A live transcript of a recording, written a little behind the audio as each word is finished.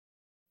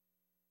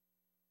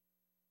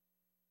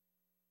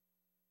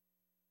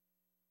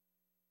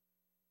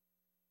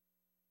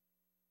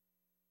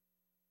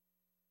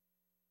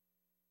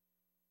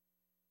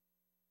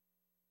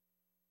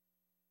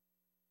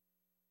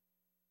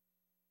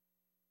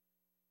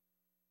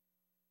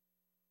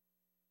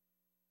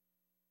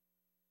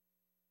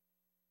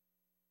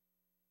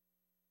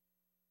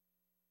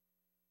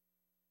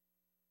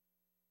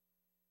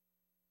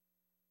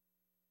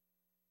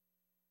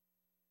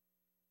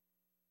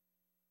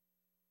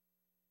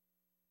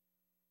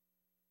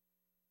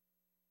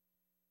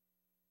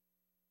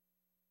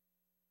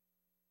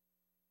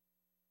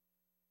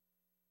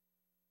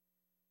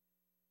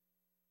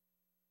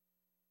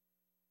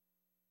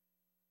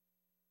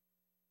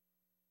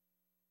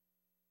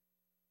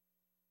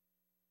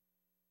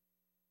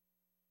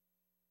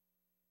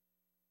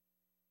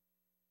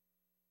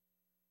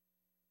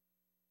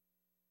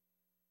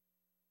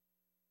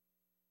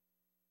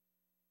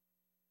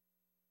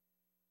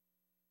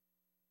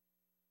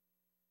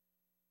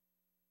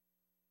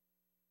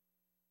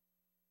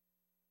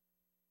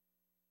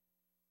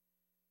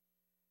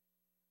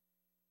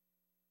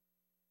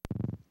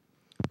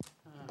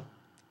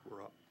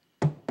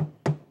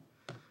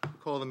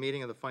call the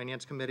meeting of the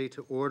Finance Committee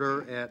to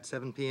order at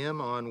 7 p.m.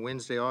 on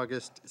Wednesday,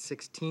 August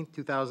 16th,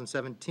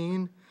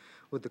 2017.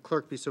 Would the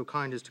clerk be so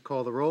kind as to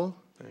call the roll?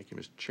 Thank you,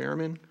 Mr.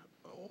 Chairman.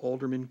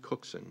 Alderman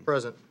Cookson.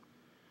 Present.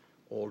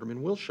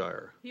 Alderman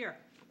Wilshire. Here.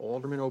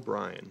 Alderman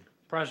O'Brien.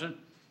 Present.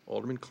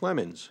 Alderman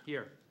Clemmons.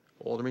 Here.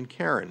 Alderman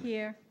Karen.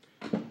 Here.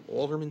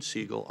 Alderman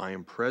Siegel, I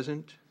am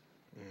present,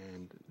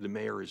 and the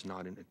mayor is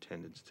not in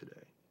attendance today.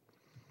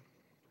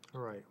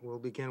 All right, we'll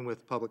begin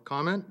with public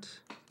comment.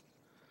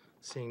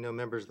 Seeing no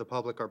members of the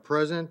public are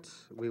present,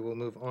 we will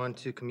move on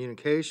to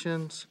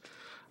communications.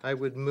 I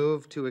would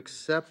move to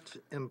accept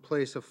and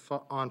place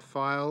on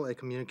file a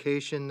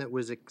communication that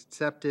was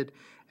accepted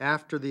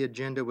after the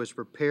agenda was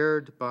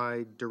prepared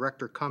by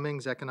Director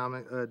Cummings,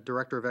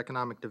 Director of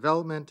Economic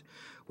Development,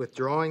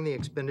 withdrawing the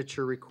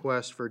expenditure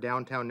request for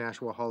downtown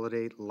Nashua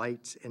holiday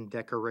lights and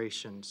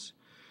decorations.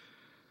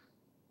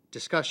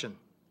 Discussion.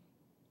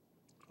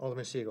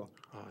 Alderman Siegel.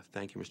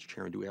 Thank you, Mr.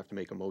 Chairman. Do we have to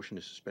make a motion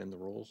to suspend the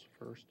rules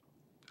first?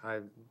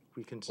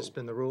 We can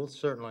suspend the rules,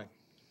 certainly.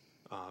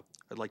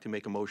 I'd like to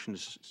make a motion to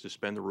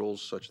suspend the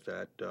rules such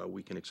that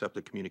we can accept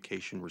the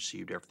communication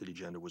received after the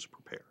agenda was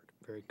prepared.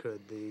 Very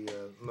good. The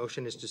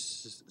motion is to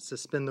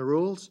suspend the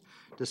rules.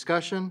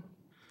 Discussion.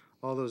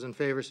 All those in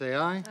favor say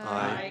aye.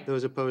 Aye.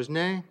 Those opposed,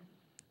 nay.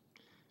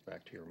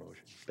 Back to your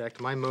motion. Back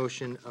to my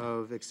motion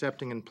of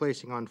accepting and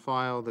placing on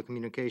file the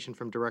communication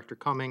from Director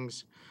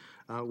Cummings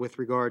with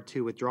regard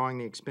to withdrawing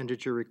the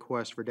expenditure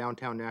request for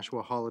downtown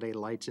Nashua holiday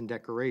lights and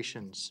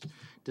decorations.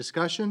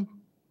 Discussion.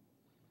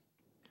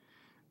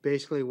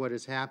 Basically, what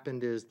has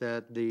happened is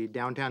that the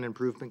Downtown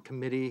Improvement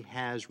Committee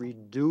has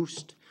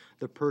reduced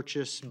the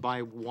purchase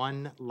by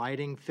one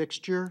lighting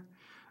fixture,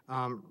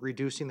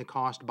 reducing the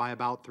cost by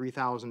about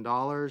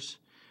 $3,000.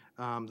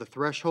 The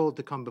threshold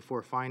to come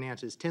before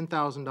finance is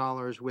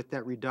 $10,000. With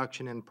that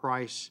reduction in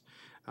price,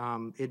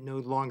 it no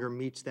longer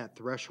meets that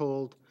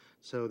threshold,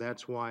 so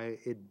that's why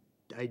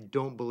I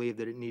don't believe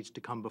that it needs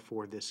to come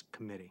before this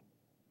committee.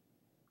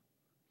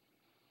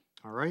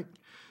 All right,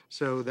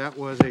 so that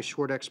was a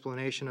short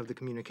explanation of the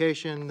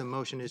communication. The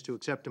motion is to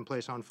accept and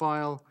place on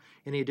file.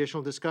 Any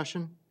additional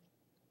discussion?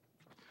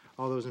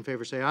 All those in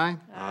favor say aye.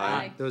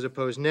 Aye. Those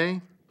opposed,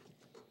 nay.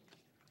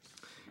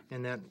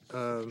 And that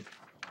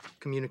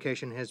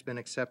communication has been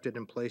accepted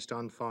and placed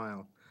on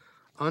file.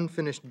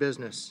 Unfinished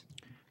business.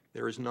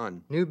 There is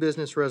none. New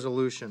business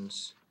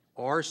resolutions.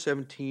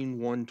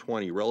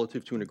 R-17-120,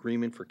 relative to an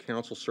agreement for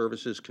counsel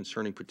services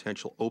concerning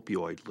potential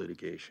opioid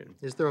litigation.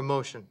 Is there a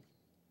motion?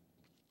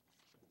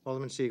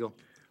 Alderman Siegel.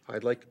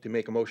 I'd like to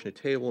make a motion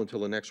to table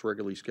until the next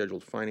regularly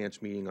scheduled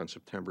finance meeting on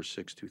September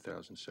 6,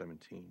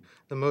 2017.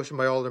 The motion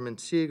by Alderman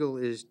Siegel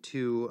is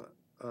to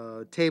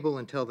table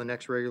until the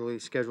next regularly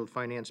scheduled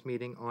finance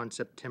meeting on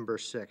September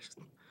 6th.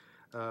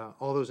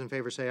 All those in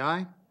favor say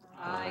aye.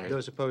 Aye.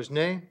 Those opposed,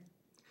 nay.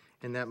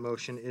 And that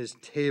motion is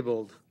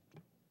tabled.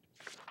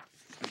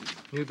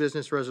 New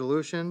business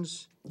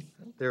resolutions.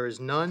 There is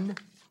none.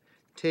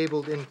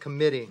 Tabled in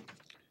committee.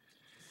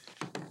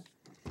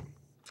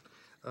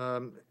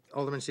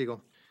 Alderman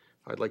Siegel.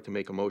 I'd like to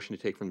make a motion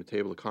to take from the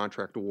table a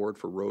contract award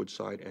for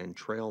roadside and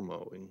trail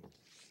mowing.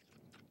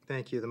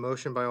 Thank you. The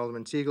motion by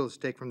Alderman Siegel is to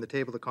take from the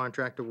table the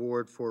contract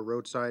award for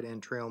roadside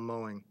and trail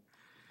mowing.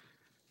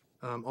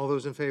 All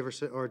those in favor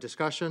say, or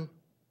discussion?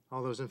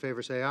 All those in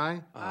favor say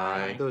aye.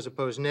 Aye. Those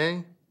opposed,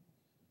 nay.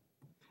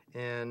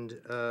 And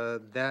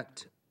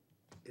that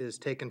is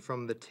taken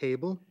from the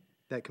table,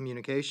 that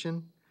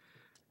communication.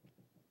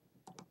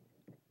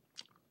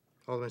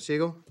 Alderman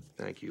Siegel.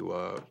 Thank you.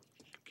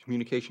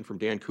 Communication from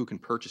Dan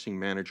Kuchen, purchasing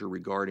manager,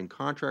 regarding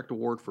contract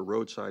award for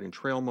roadside and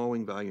trail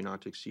mowing, value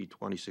not to exceed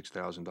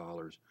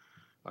 $26,000.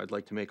 I'd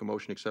like to make a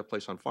motion to accept,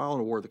 place on file,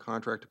 and award the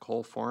contract to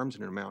Cole Farms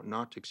in an amount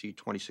not to exceed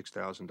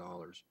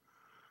 $26,000.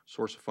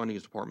 Source of funding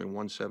is Department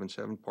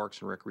 177, Parks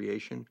and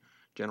Recreation,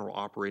 General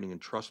Operating and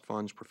Trust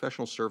Funds,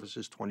 Professional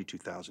Services,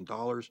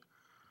 $22,000,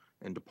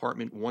 and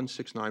Department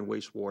 169,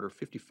 Wastewater,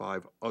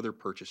 55, Other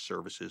Purchase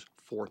Services,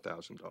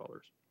 $4,000.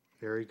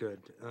 Very good.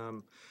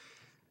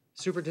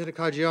 Superintendent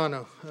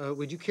Caggiano,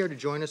 would you care to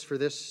join us for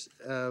this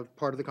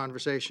part of the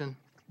conversation?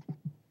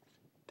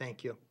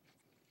 Thank you.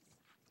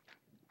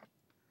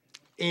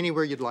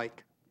 Anywhere you'd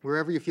like,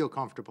 wherever you feel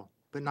comfortable,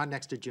 but not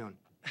next to June.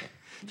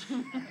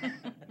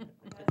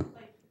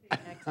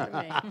 Next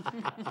to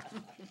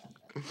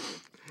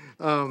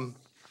me.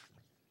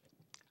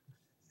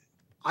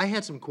 I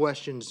had some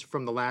questions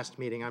from the last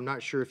meeting. I'm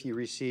not sure if you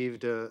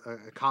received a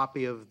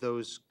copy of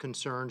those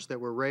concerns that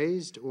were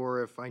raised,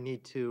 or if I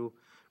need to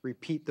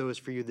repeat those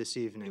for you this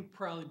evening. It'd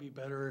probably be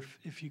better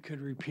if you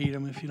could repeat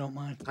them, if you don't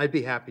mind. I'd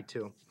be happy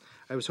to.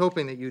 I was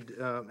hoping that you'd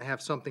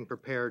have something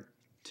prepared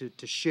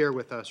to share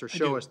with us or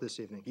show us this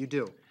evening. You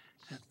do.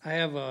 I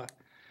have a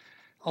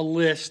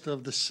list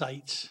of the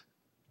sites.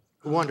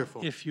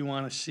 Wonderful. If you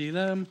want to see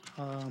them.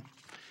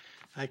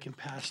 I can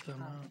pass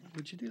them.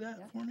 Would you do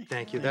that for me?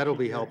 Thank you, that'll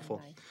be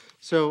helpful.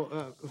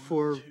 So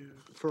for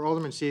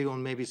Alderman Siegel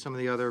and maybe some of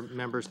the other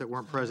members that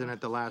weren't present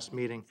at the last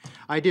meeting,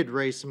 I did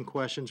raise some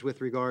questions with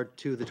regard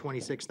to the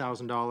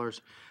 $26,000.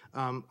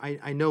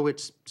 I know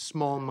it's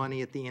small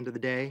money at the end of the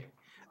day,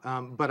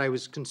 but I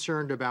was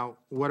concerned about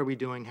what are we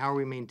doing, how are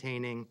we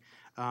maintaining,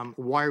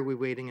 why are we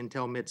waiting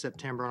until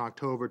mid-September and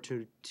October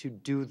to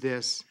do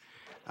this?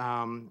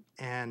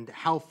 And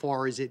how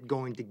far is it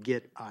going to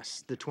get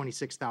us, the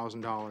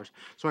 $26,000?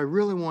 So I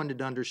really wanted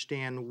to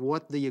understand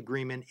what the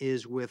agreement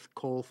is with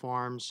Cole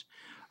Farms.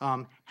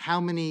 How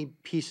many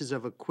pieces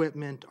of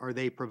equipment are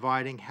they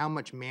providing? How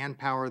much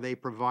manpower are they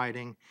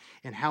providing?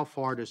 And how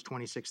far does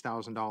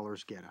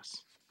 $26,000 get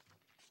us?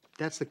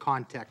 That's the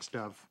context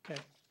of. Okay.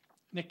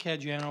 Nick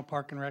Caggiano,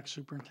 Park and Rec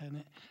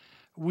Superintendent.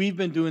 We've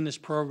been doing this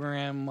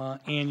program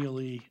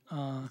annually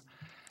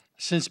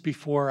since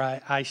before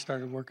I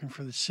started working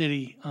for the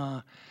city.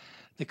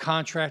 The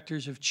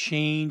contractors have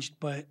changed,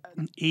 but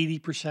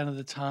 80% of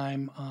the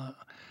time,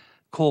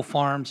 Cole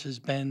Farms has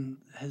been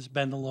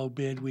the low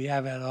bid. We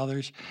have had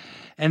others,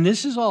 and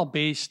this is all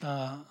based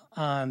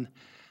on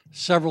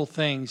several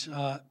things.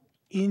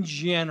 In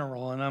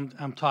general, and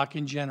I'm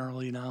talking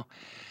generally now,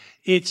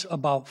 it's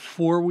about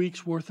 4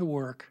 weeks worth of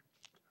work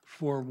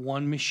for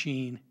one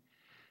machine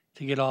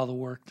to get all the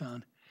work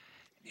done,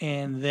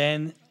 and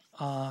then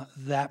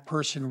that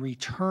person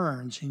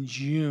returns in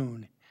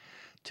June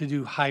to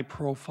do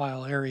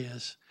high-profile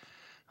areas,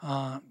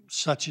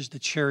 such as the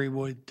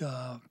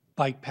Cherrywood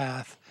bike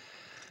path,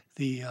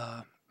 the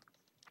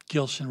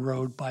Gilson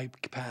Road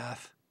bike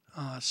path,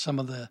 some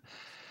of the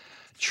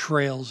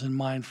trails in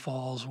Mine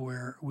Falls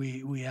where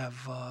we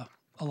have a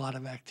lot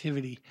of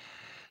activity.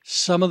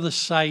 Some of the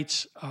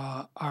sites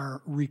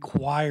are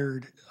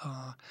required,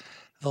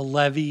 the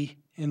levee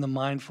in the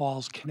Mine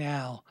Falls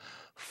Canal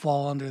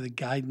fall under the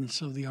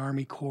guidance of the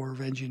Army Corps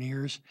of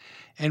Engineers,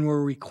 and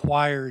we're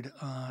required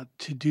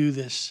to do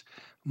this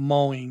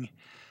mowing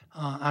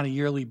on a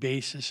yearly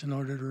basis in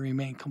order to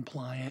remain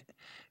compliant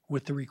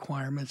with the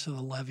requirements of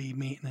the levee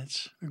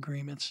maintenance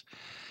agreements.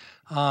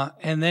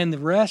 And then the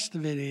rest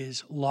of it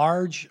is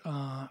large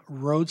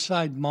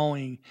roadside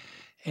mowing,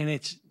 and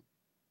it's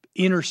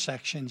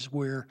intersections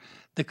where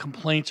the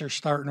complaints are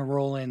starting to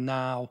roll in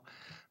now.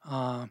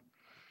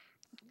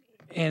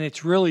 And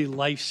it's really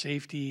life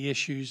safety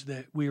issues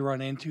that we run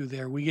into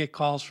there. We get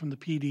calls from the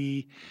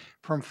PD,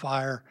 from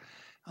fire,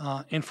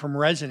 and from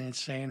residents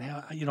saying,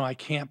 I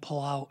can't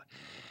pull out.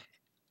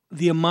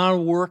 The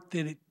amount of work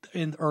that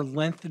or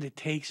length that it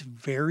takes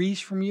varies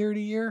from year to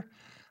year.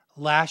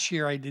 Last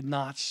year, I did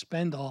not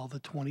spend all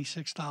the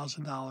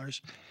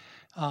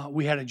 $26,000.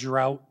 We had a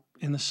drought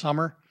in the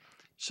summer,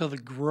 so the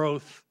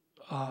growth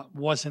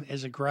wasn't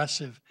as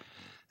aggressive.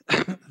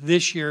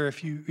 This year,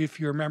 if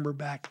you remember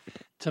back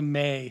to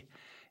May,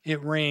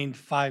 it rained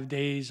 5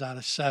 days out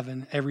of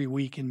 7 every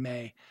week in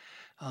May.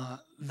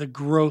 The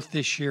growth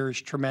this year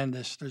is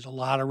tremendous. There's a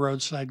lot of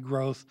roadside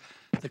growth.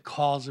 The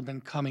calls have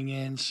been coming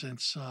in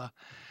since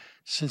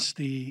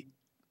the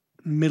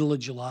middle of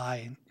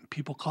July.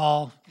 People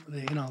call,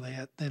 they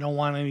don't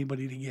want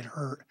anybody to get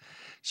hurt.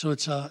 So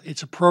it's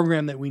a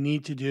program that we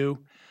need to do.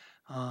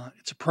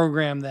 It's a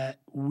program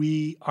that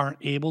we aren't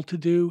able to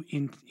do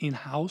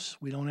in-house.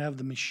 We don't have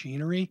the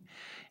machinery,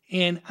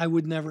 and I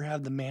would never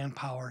have the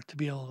manpower to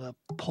be able to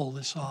pull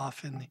this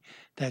off in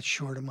that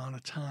short amount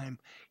of time,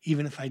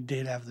 even if I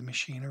did have the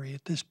machinery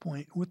at this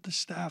point with the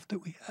staff that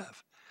we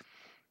have.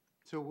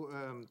 So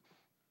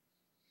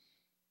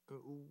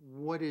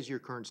what does your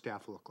current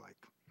staff look like?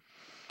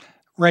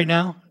 Right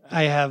now,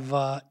 I have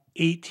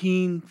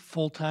 18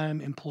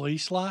 full-time employee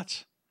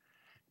slots,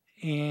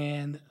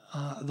 and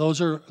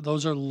those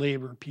are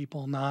labor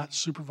people, not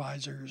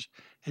supervisors,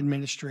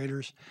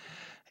 administrators.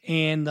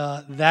 And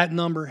that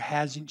number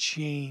hasn't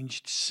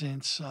changed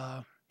since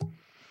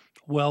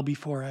well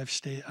before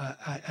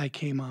I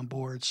came on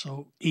board,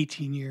 so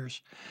 18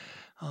 years.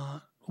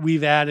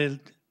 We've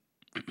added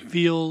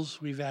fields,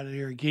 we've added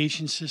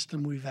irrigation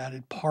system, we've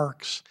added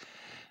parks.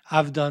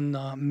 I've done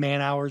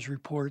man-hours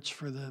reports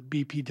for the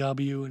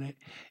BPW, and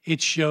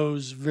it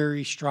shows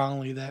very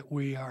strongly that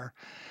we are,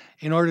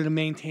 in order to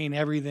maintain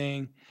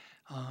everything,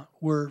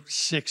 we're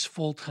 6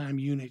 full-time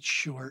units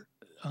short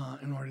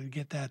in order to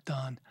get that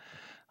done.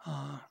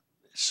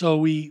 So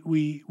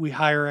we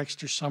hire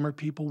extra summer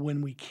people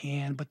when we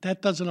can, but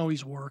that doesn't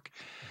always work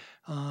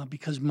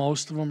because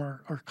most of them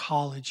are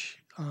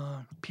college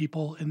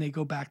people and they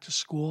go back to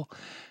school.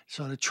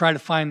 So to try to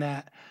find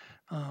that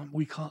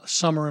we call it a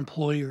summer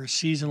employee or a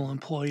seasonal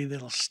employee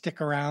that'll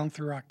stick around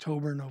through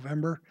October,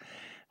 November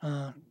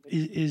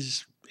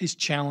is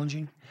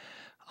challenging.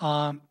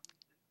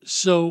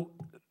 So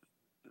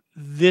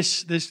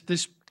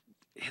the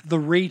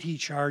rate he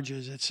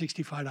charges at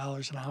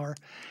 $65 an hour,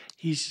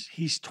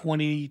 he's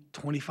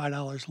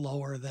 $25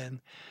 lower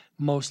than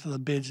most of the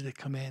bids that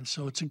come in.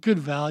 So it's a good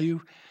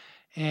value,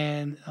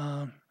 and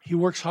he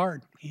works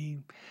hard.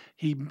 He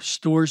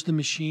stores the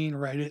machine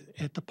right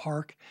at the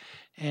park,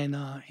 and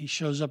he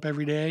shows up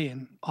every day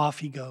and off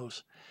he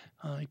goes.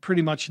 He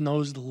pretty much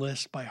knows the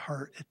list by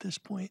heart at this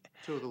point.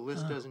 So the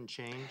list doesn't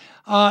change?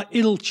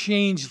 It'll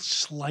change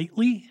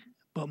slightly,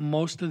 but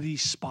most of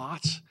these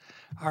spots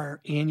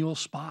are annual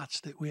spots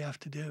that we have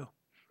to do.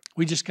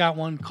 We just got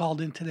one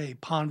called in today,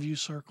 Pondview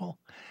Circle.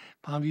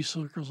 Pondview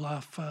Circle's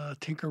off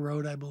Tinker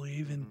Road, I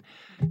believe, and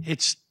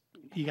it's,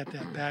 you got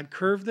that bad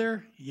curve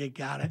there, you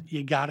got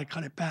to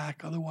cut it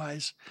back.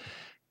 Otherwise,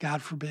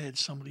 God forbid,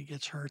 somebody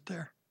gets hurt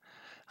there.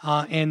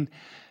 And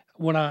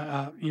when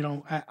I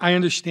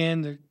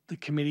understand that the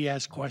committee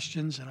has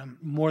questions, and I'm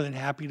more than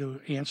happy to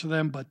answer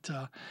them, but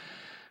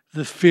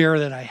the fear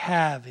that I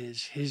have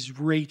is his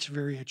rate's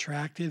very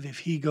attractive. If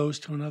he goes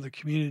to another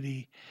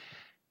community,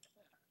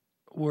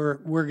 we're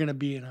going to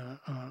be in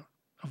a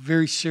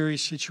very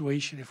serious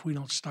situation if we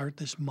don't start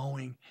this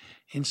mowing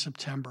in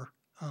September,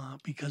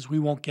 because we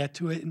won't get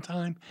to it in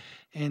time.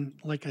 And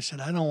like I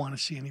said, I don't want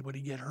to see anybody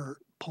get hurt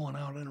pulling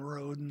out on a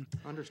road. And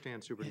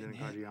Understand, Superintendent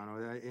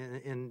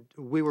Caggiano, and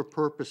we were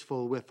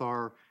purposeful with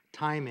our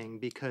timing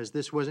because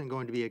this wasn't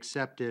going to be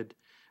accepted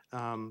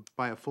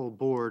by a full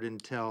board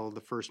until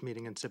the first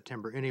meeting in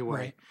September anyway.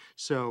 Right.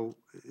 So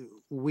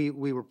we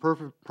were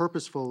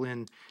purposeful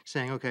in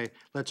saying, okay,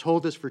 let's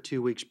hold this for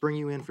 2 weeks, bring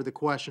you in for the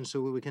questions so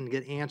we can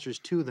get answers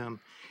to them,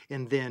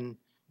 and then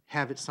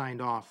have it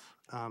signed off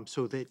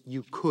so that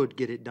you could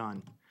get it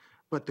done.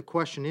 But the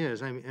question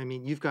is, I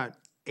mean, you've got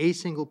a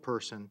single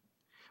person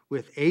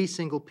with a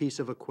single piece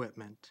of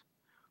equipment,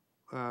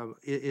 and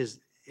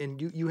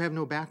you have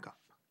no backup.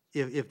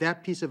 If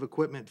that piece of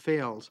equipment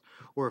fails,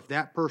 or if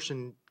that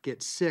person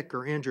gets sick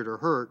or injured or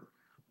hurt,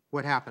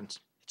 what happens?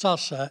 it's all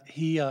set.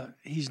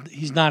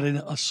 He's not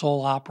a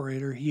sole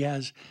operator. He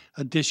has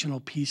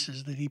additional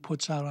pieces that he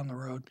puts out on the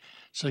road,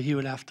 so he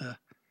would have to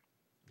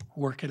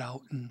work it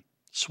out and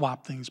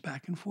swap things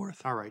back and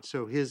forth. All right,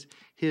 so his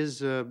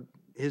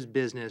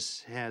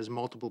business has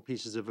multiple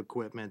pieces of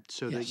equipment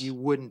so that Yes. you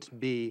wouldn't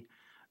be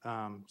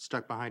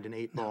stuck behind an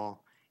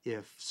 8-ball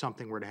if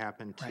something were to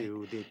happen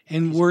to the.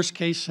 In worst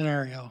case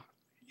scenario,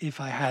 if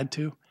I had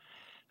to,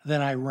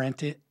 then I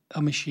rent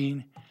a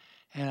machine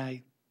and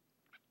I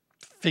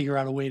figure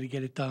out a way to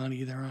get it done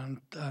either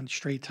on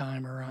straight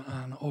time or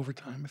on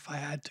overtime if I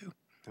had to.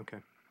 Okay.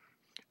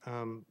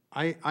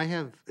 I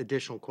have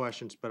additional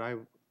questions, but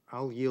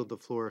I'll yield the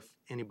floor if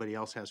anybody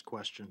else has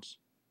questions.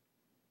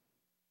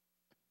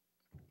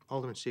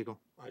 Alderman Siegel.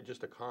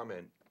 Just a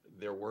comment,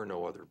 there were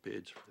no other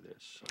bids for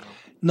this.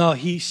 No,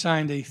 he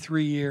signed a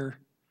 3-year,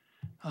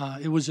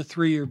 it was a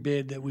 3-year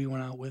bid that we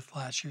went out with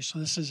last year. So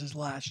this is his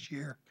last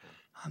year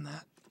on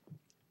that.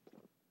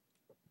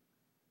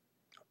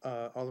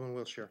 Alderman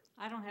Wiltshire.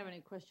 I don't have any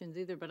questions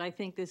either, but I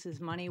think this is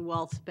money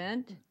well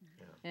spent.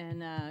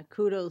 And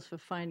kudos for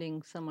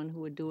finding someone who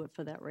would do it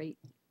for that rate.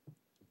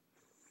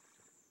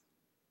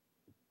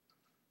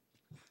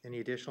 Any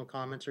additional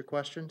comments or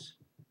questions?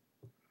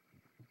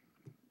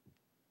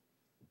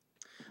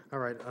 All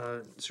right,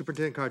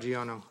 Superintendent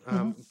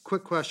Caggiano,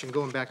 quick question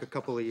going back a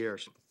couple of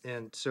years.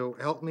 And so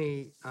help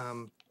me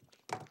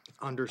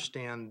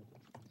understand.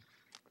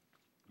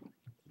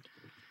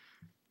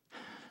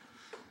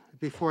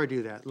 Before I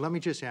do that, let me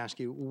just ask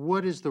you,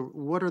 what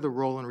are the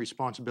role and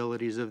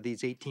responsibilities of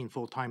these 18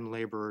 full-time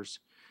laborers?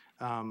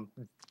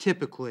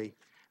 Typically,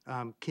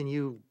 can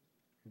you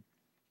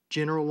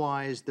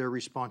generalize their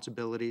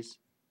responsibilities?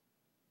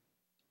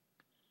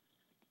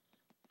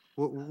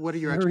 What are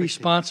your They're expectations?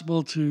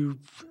 responsible to,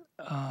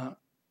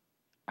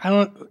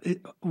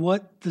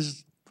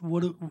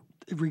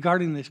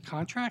 regarding this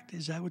contract,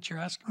 is that what you're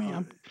asking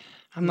me?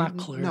 I'm not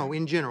clear. No,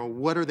 in general,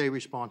 what are they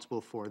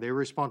responsible for? They're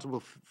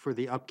responsible for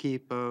the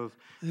upkeep of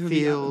They're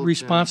fields.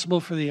 responsible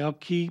for the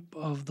upkeep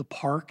of the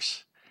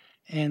parks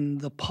and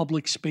the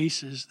public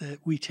spaces that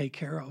we take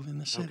care of in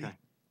the city. Okay.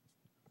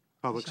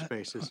 Public Is that-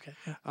 spaces. Okay,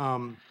 yeah.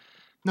 No,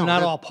 Not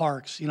that- all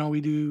parks, we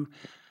do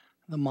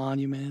the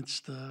monuments,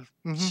 the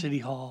city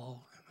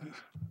hall.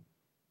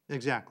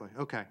 Exactly.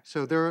 Okay.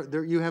 So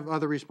you have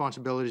other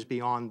responsibilities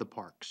beyond the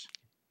parks.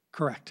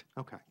 Correct.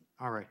 Okay.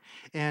 All right.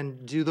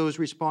 And do those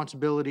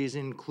responsibilities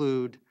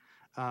include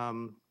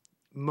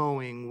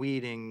mowing,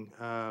 weeding,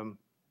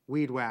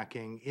 weed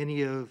whacking,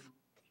 any of?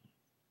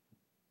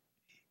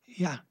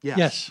 Yeah. Yes.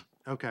 Yes.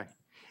 Okay.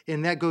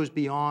 And that goes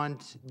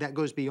beyond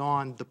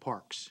the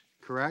parks,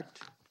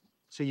 correct?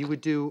 So you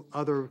would do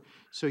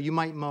so you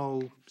might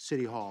mow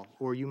City Hall,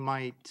 or you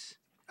might.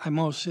 I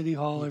mow City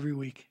Hall every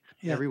week.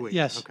 Yeah, Every week?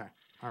 Yes. Okay.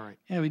 All right.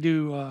 Yeah, we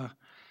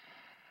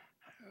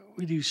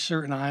do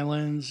certain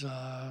islands.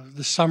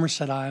 The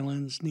Somerset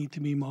Islands need to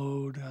be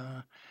mowed.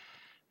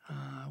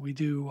 We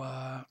do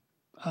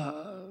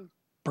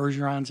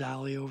Bergeron's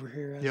Alley over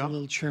here has a Yep.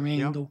 little trimming.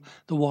 Yep.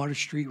 The Water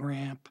Street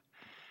ramp.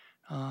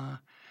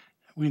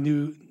 We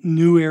do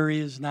new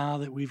areas now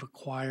that we've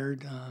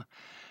acquired.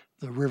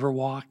 The river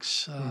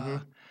walks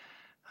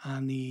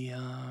on the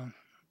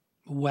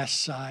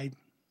west side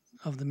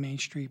of the Main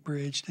Street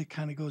Bridge that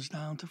kind of goes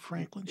down to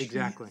Franklin Street.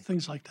 Exactly.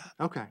 Things like that.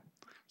 Okay.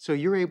 So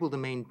you're able to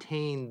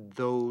maintain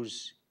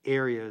those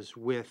areas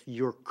with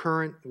your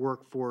current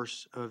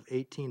workforce of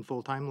 18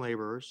 full-time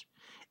laborers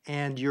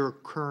and your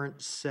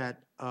current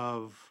set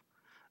of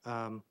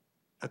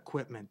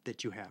equipment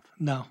that you have?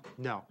 No,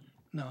 No.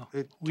 no.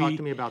 Talk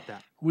to me about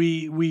that.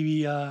 We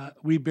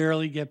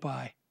barely get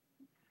by.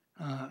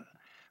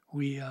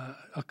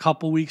 A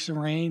couple weeks of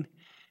rain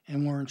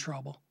and we're in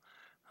trouble.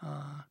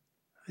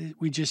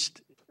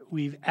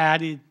 We've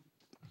added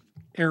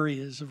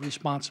areas of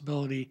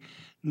responsibility,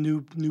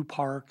 new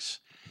parks.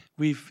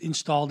 We've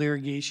installed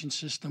irrigation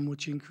system,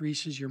 which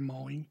increases your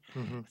mowing.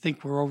 I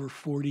think we're over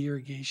 40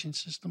 irrigation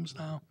systems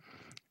now.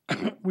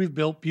 We've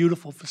built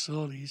beautiful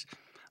facilities.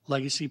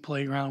 Legacy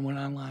Playground went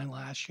online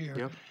last year.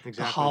 Yep, The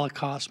exactly.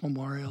 Holocaust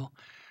Memorial,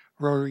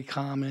 Rotary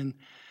Common,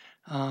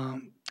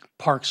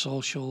 Park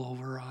Social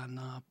over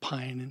on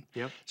Pine. And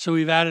Yep. so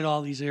we've added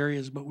all these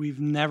areas, but we've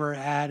never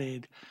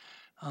added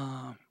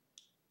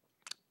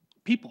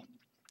people.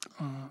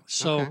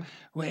 Okay.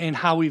 And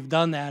how we've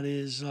done that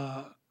is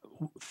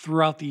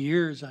throughout the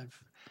years,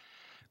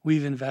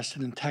 we've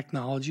invested in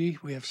technology.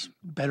 We have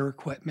better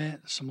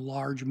equipment, some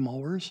large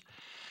mowers.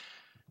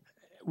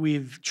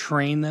 We've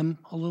trained them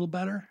a little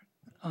better,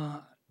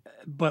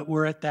 but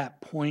we're at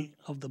that point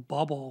of the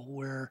bubble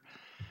where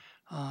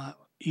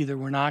either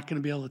we're not going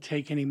to be able to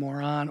take any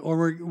more on,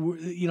 or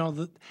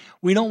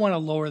we don't want to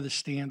lower the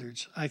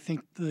standards. I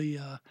think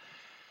the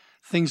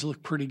things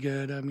look pretty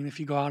good. I mean,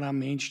 if you go out on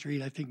Main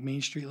Street, I think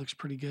Main Street looks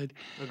pretty good.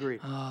 Agreed.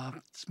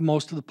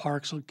 Most of the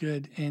parks look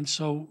good, and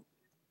so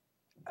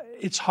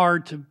it's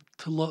hard to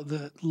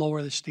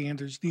lower the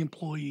standards. The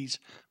employees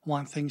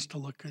want things to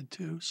look good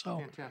too. So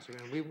Fantastic.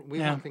 And we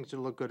Yeah. want things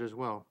to look good as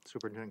well,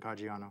 Superintendent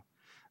Caggiano.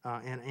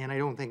 And I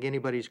don't think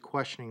anybody's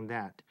questioning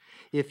that.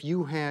 If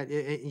you had,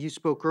 you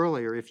spoke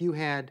earlier, if you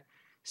had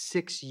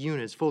 6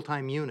 units,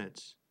 full-time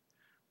units,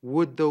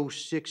 would those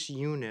 6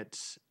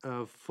 units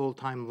of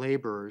full-time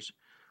laborers,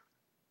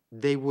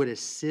 they would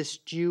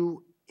assist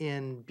you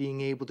in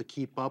being able to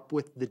keep up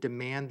with the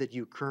demand that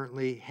you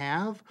currently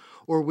have?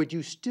 Or would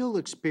you still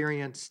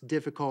experience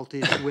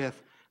difficulties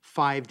with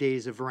 5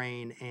 days of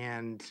rain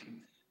and?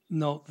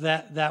 no,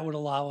 that would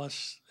allow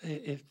us,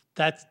 if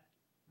that's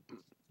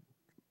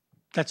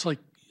like,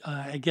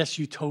 I guess,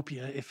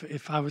 utopia.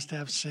 If I was to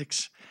have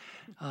 6,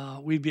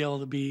 we'd be able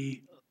to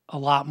be a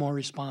lot more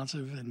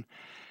responsive,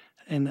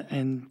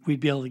 and we'd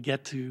be able to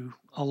get to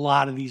a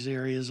lot of these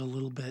areas a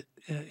little bit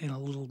in a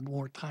little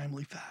more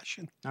timely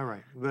fashion. All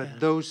right, but Yeah.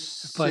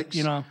 those But,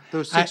 6,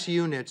 those 6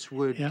 units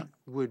would Yeah.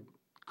 would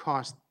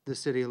cost the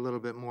city a little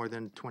bit more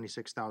than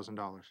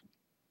 $26,000.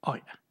 Oh,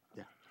 yeah.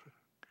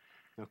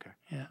 Okay.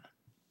 Yeah.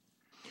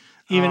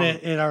 Even Um,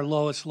 at our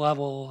lowest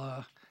level,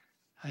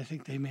 I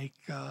think they make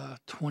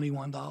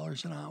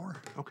 $21 an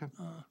hour. Okay.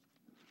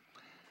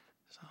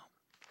 So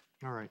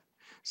All right.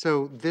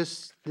 So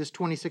this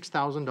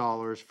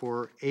 $26,000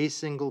 for a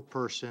single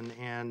person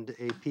and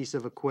a piece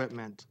of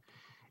equipment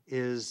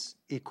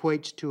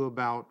equates to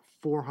about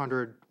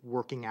 400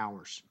 working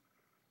hours.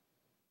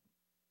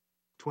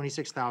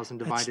 26,000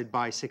 divided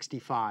by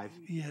 65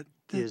 yeah,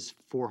 is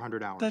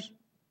 400 hours.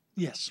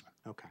 yes,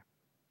 Okay.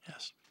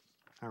 yes.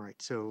 All right.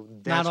 So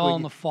Not that's all what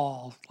in the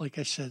fall. Like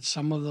I said,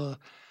 some of the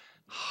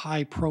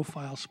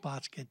high-profile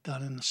spots get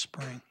done in the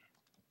spring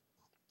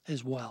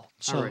as well.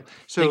 So right. they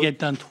So- get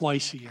done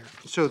twice a year.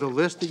 So the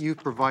list that you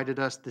provided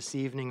us this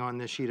evening on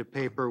this sheet of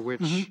paper,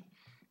 which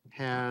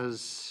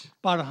has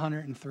About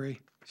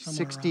 103. Somewhere around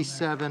there.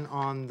 67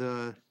 on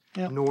the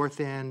Yep. north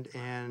end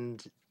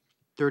and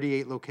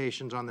 38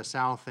 locations on the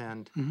south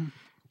end.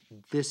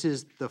 This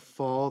is the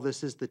fall,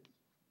 this is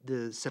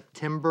the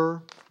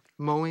September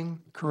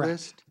mowing Correct.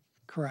 list?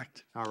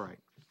 Correct. All right.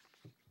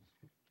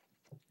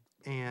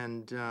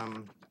 And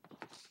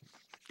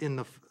in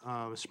the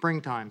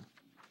springtime,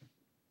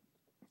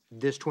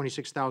 this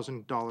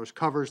 $26,000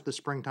 covers the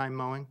springtime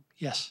mowing?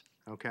 Yes.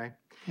 Okay.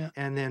 Yeah.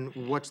 And then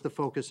what's the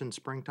focus in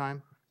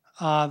springtime?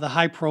 The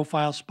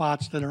high-profile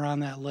spots that are on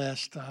that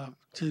list, off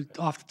the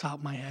top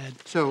of my head,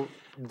 So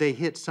they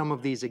hit some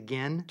of these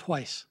again?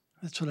 twice.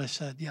 That's what I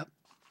said. Yep.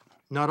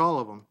 Not all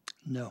of them?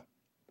 No.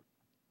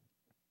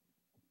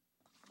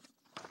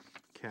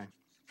 Okay.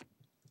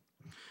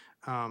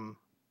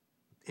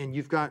 And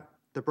you've got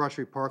the Broad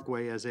Street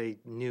Parkway as a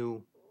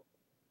new,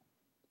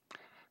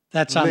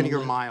 That's on the Linear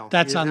list. mile.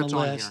 That's Yeah, on the that's on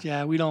list. here.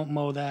 Yeah, we don't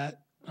mow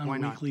that on Why a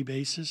not? weekly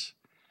basis.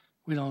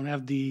 We don't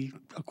have the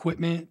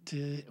equipment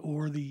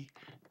or the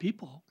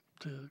people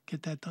to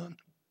get that done.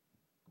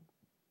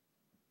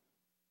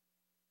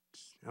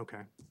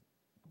 okay.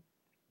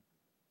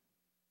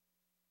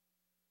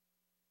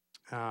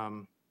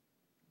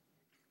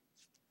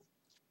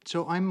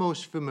 So I'm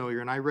most familiar,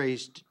 and I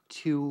raised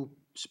 2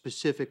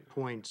 specific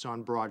points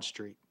on Broad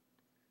Street,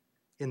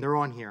 and they're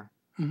on here.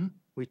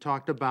 We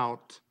talked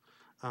about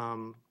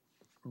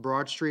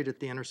Broad Street at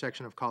the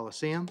intersection of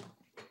Coliseum.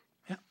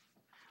 Yep.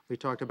 We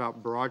talked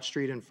about Broad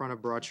Street in front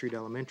of Broad Street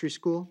Elementary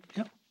School.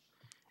 Yep.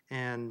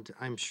 And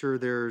I'm sure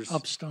there's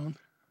Upstone.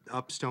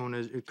 Upstone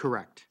is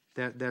correct.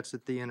 That's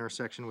at the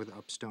intersection with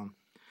Upstone.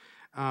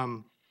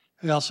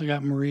 We also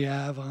got Marie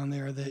Ave on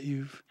there that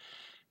you've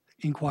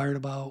inquired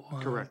about.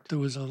 Correct. There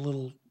was a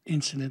little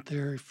incident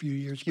there a few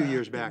years back. A few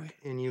years that back,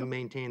 and you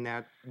maintain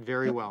that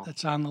very Yep, well.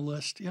 That's on the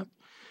list. Yep.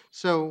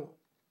 So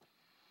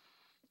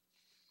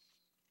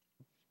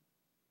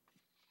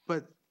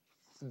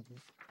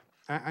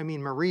I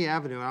mean, Marie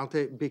Avenue, I'll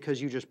take,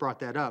 because you just brought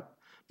that up,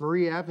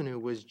 Marie Avenue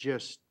was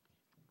just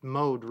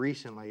mowed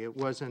recently. It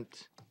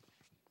wasn't,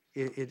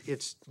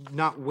 it's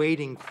not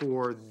waiting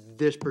for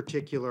this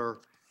particular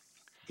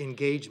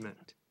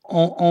engagement.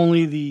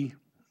 Only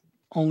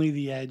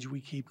the edge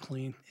we keep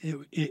clean.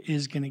 It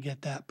is going to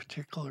get that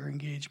particular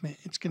engagement.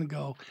 It's going to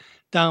go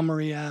down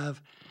Marie Ave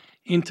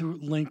into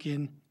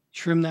Lincoln,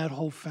 trim that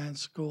whole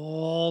fence, go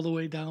all the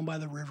way down by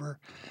the river,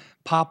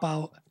 pop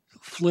out,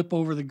 flip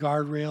over the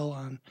guardrail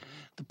on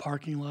the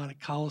parking lot at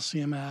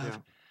Coliseum Ave,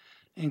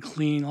 Yeah. and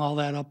clean all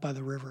that up by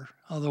the river.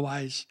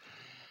 Otherwise,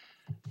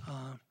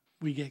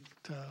 we get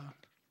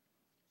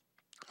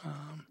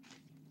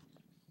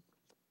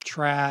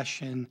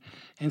trash, and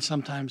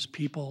sometimes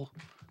people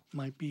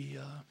might be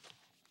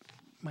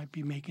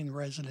making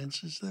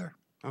residences there.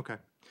 Okay.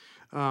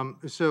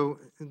 So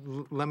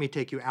let me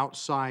take you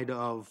outside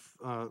of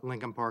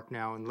Lincoln Park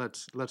now, and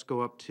let's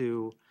go up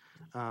to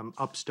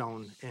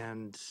Upstone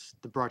and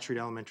the Broad Street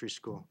Elementary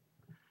School.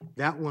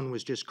 That one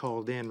was just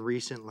called in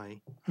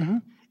recently,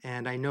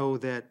 and I know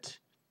that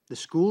the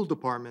school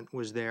department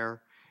was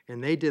there,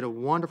 and they did a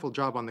wonderful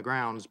job on the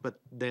grounds, but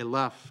they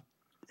left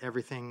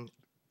everything,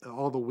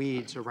 all the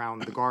weeds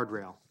around the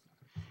guardrail.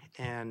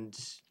 And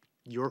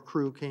your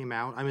crew came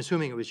out. I'm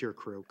assuming it was your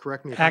crew.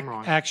 Correct me if I'm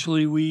wrong.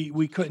 Actually,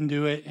 we couldn't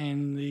do it,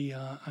 and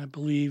I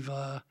believe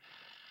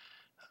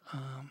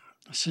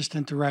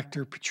Assistant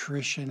Director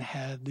Patrician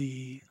had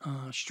the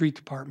street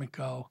department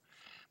go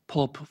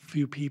pull up a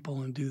few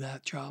people and do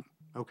that job.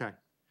 Okay.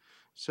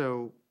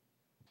 So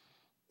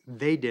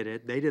they did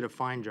it. They did a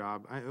fine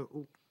job.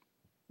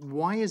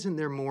 Why isn't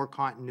there more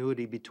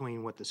continuity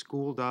between what the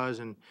school does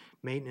and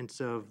maintenance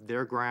of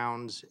their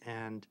grounds,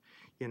 and,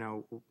 you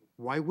know,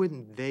 why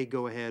wouldn't they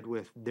go ahead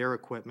with their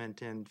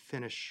equipment and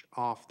finish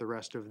off the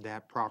rest of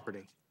that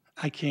property?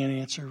 I can't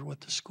answer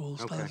what the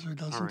schools Okay, does or all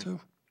doesn't right.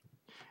 do.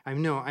 I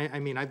know, I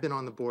mean, I've been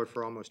on the board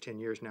for almost 10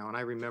 years now, and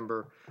I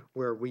remember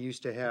where we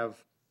used to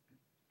have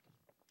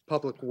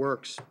Public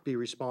Works be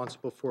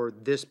responsible for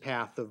this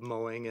path of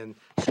mowing, and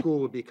school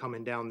would be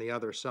coming down the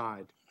other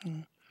side.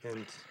 And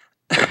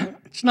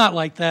It's not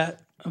like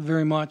that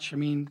very much. I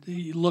mean,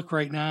 you look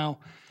right now,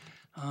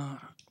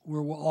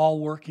 we're all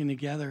working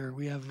together.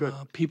 We have Good.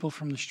 people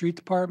from the street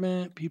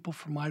department, people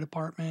from my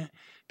department,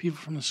 people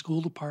from the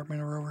school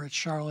department are over at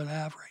Charlotte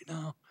Ave right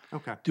now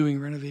okay, doing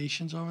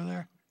renovations over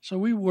there. So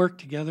we work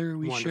together.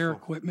 We share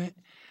Wonderful. equipment.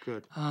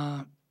 good.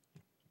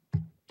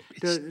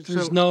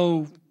 There's So-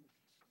 no.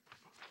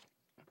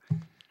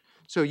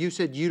 So you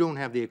said you don't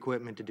have the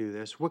equipment to do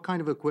this. What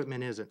kind of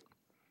equipment is it?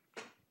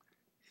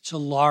 It's a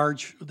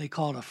large. They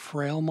call it a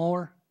frail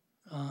mower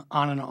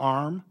on an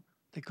arm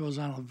that goes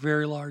on a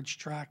very large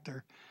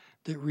tractor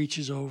that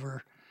reaches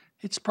over.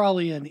 It's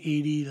probably an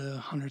 $80,000 to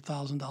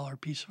 $100,000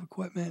 piece of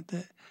equipment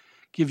that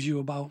gives you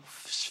about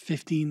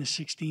 15 to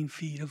 16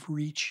 feet of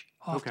reach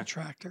off the Okay.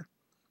 tragter.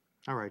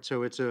 All right,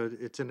 so it's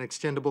an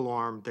extendable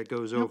arm that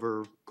goes Yep.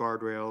 over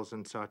guardrails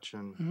and such,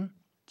 and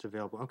it's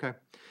available. Okay.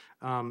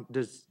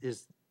 Does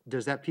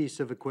that piece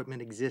of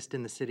equipment exist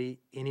in the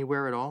city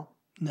anywhere at all?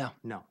 No,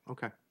 No.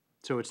 Okay.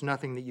 So it's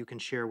nothing that you can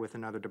share with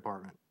another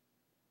department.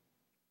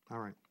 All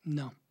right.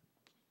 no.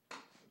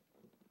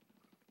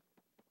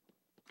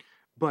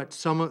 But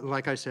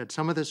like I said,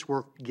 some of this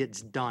work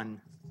gets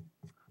done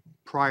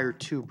prior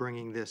to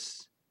bringing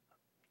this.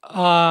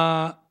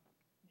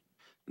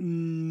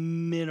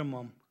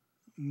 Minimum,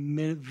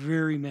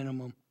 very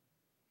minimum.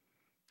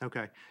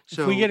 Okay. If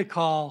So we get a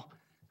call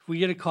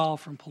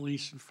from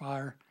police and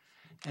fire,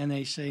 and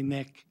they say,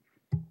 Nick,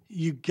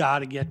 you got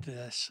to get to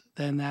this,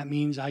 then that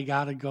means I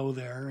got to go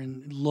there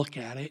and look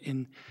at it,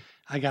 and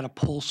I got to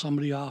pull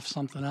somebody off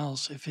something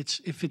else. If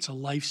it's a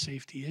life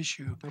safety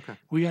issue, okay.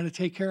 we got to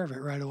take care of it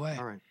right away.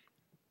 All right.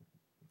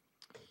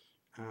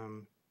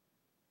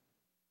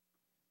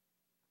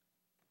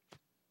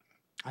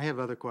 I have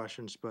other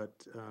questions, but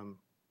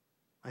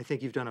I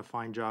think you've done a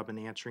fine job in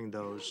answering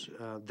those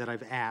that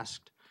I've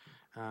asked.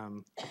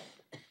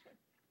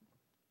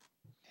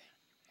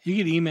 You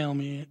could email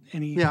me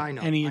any Yeah, I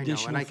know. any I know,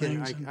 additional and I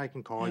can things. I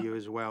can call yeah. you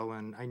as well,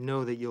 and I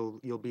know that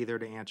you'll be there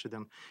to answer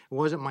them. It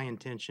wasn't my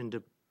intention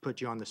to put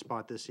you on the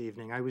spot this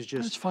evening. I was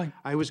That's just fine.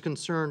 I was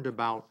concerned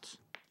about,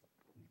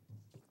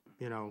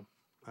 I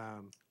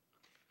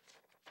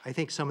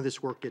think some of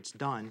this work gets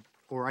done,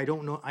 or I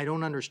don't know, I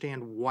don't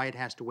understand why it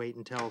has to wait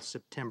until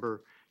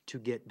September to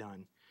get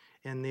done.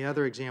 And the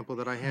other example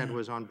that I had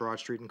was on Broad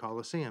Street and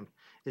Coliseum.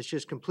 It's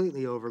just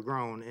completely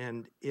overgrown,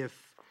 and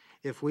if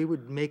we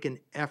would make an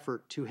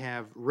effort to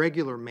have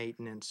regular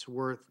maintenance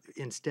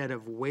instead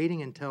of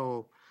waiting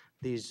until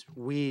these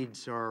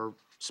weeds are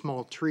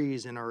small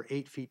trees and are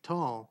 8 feet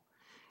tall,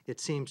 it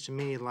seems to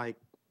me like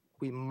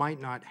we might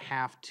not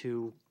have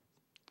to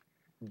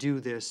do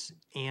this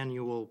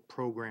annual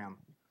program.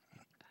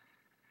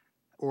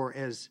 Or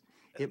as,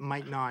 it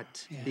might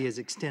not be as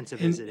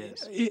extensive as it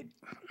is.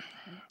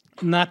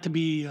 Not to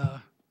be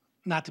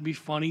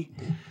funny,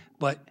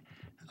 but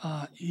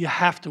you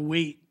have to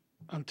wait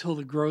until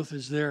the growth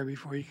is there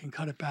before you can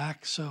cut it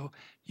back. So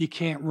you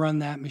can't run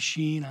that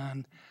machine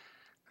on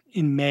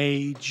in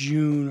May,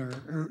 June,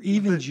 or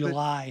even But-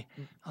 July.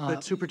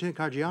 But Superintendent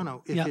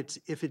Caggiano, yeah.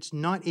 if it's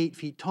not 8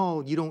 feet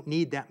tall, you don't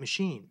need that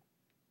machine.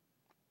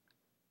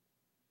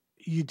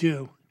 You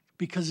do,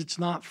 because it's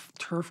not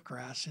turf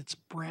grass, it's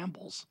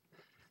brambles,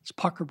 it's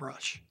pucker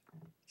brush,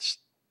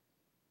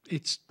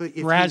 it's But if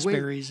you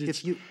raspberries, wait, it's,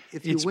 if you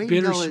it's wait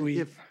until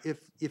bittersweet.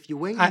 if you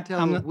wait I'm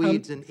until not- it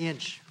weeds an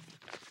inch,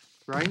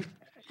 right?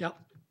 Yep.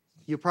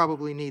 You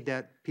probably need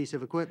that piece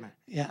of equipment.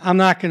 Yeah, I'm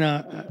not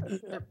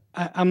gonna,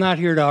 I'm not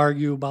here to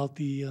argue about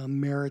the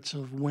merits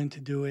of when to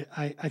do it.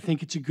 I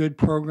think it's a good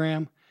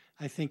program.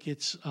 I think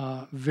it's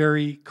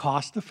very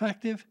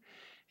cost-effective.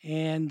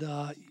 And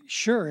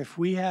sure, if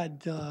we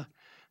had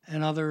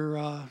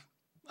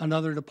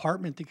another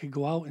department that could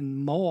go out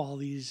and mow all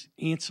these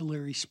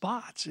ancillary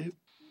spots,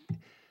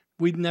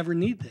 we'd never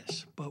need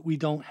this, but we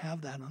don't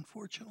have that,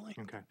 unfortunately.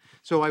 Okay,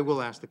 so I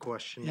will ask the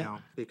question Yeah.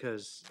 now,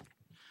 because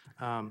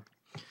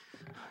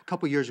a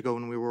couple years ago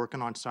when we were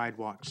working on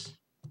sidewalks,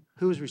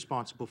 who was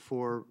responsible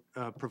for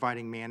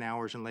providing man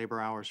hours and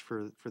labor hours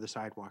for the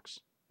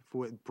sidewalks?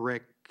 For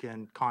brick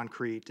and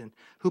concrete, and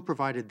who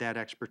provided that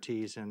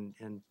expertise and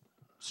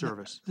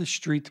service? The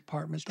street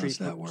department does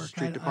Street- that work.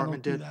 street I don't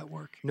department do did? that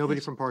work. Nobody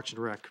Yes. from Parks and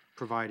Rec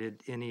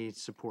provided any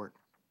support?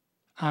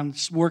 On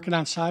working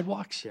on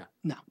sidewalks? Yeah.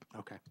 No.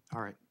 Okay,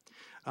 all right.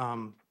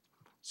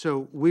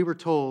 So we were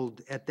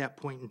told at that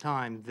point in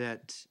time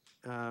that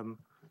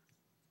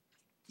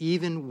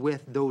even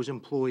with those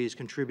employees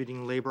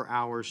contributing labor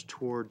hours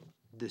toward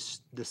the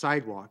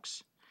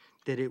sidewalks,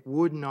 that it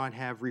would not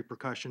have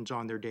repercussions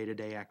on their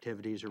day-to-day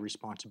activities or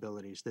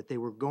responsibilities, that they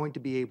were going to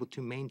be able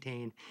to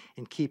maintain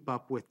and keep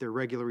up with their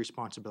regular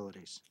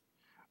responsibilities.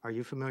 Are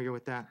you familiar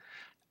with that?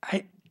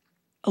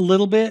 A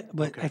little bit,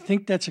 but Okay. I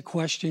think that's a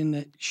question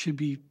that should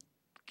be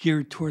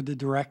geared toward the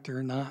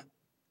director, not.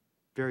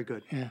 Very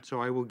good. Yeah.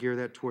 So I will gear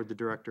that toward the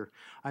director.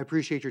 I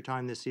appreciate your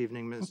time this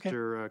evening, Okay.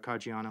 Mr.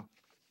 Caggiano.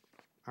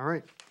 All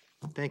right,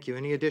 thank you.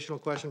 Any additional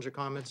questions or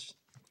comments?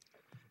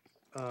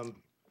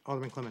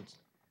 Alderman Clemens.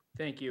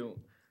 Thank you.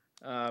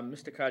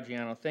 Mr.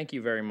 Caggiano, thank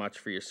you very much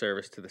for your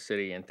service to the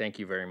city, and thank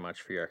you very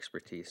much for your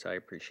expertise. I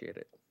appreciate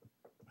it.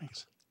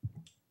 Thanks.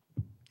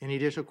 Any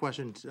additional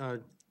questions?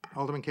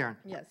 Alderman Karen.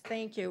 Yes,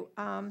 thank you.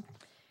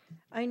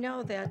 I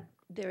know that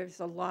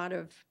there's a lot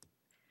of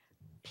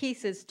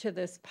pieces to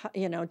this,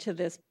 to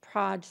this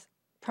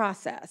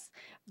process,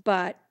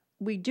 but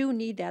we do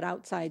need that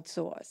outside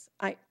source.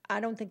 I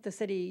don't think the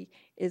city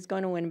is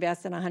going to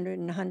invest in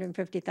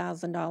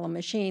 $150,000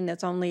 machine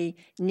that's only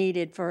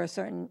needed for a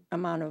certain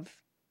amount of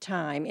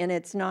time. And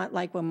it's not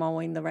like we're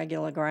mowing the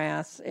regular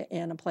grass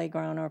in a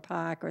playground or a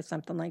park or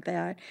something like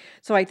that.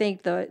 So I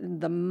think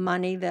the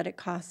money that it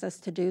costs us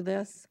to do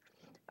this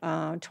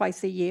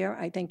twice a year,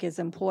 I think is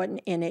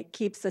important, and it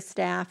keeps the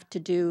staff to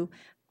do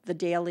the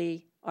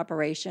daily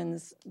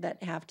operations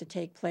that have to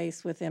take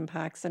place within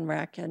Parks and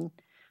Rec. And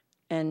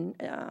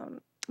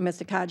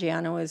Mr.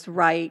 Caggiano is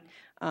right.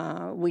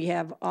 We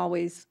have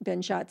always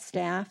been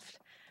short-staffed.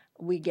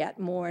 We get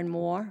more and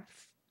more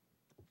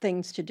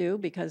things to do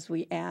because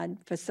we add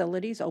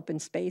facilities, open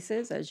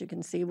spaces, as you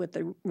can see with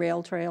the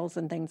rail trails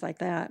and things like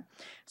that.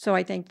 So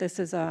I think this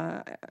is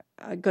a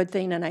good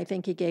thing, and I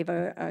think he gave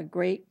a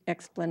great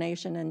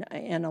explanation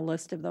and a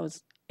list of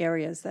those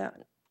areas that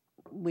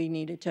we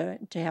needed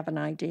to have an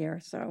idea.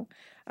 So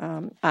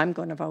I'm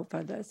going to vote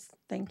for this.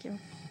 Thank you.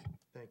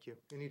 Thank you.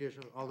 Any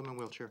additional? Alderman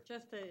Wiltshire.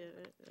 Just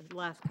a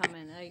last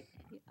comment.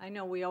 I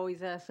know we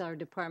always ask our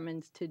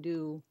departments to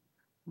do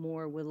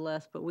more with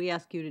less, but we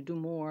ask you to do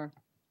more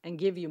and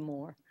give you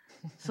more.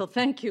 So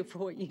thank you for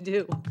what you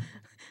do.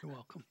 You're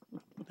welcome.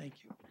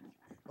 Thank you.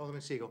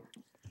 Alderman Siegel.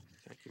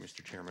 Thank you,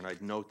 Mr. Chairman.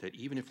 I'd note that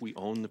even if we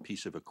own the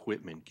piece of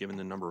equipment, given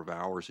the number of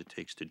hours it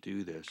takes to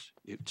do this,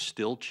 it's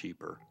still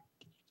cheaper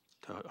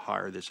to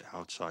hire this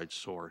outside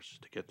source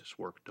to get this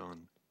work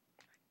done.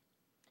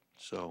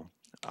 So,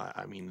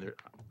 I mean,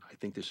 I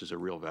think this is a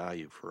real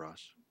value for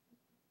us.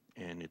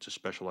 And it's a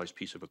specialized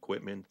piece of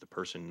equipment. The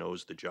person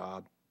knows the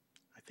job.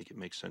 I think it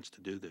makes sense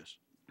to do this.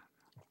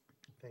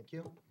 Thank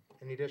you.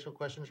 Any additional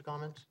questions or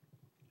comments?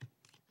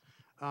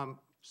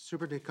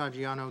 Superintendent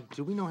Caggiano,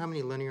 do we know how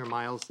many linear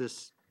miles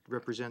this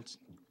represents?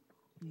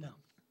 No.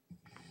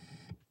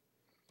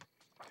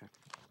 Okay.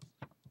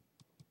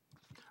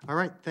 All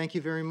right, thank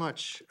you very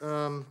much.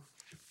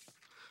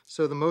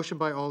 So the motion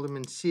by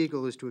Alderman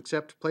Siegel is to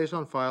accept, place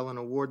on file, and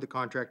award the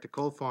contract to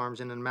Cole Farms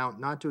in an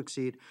amount not to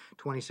exceed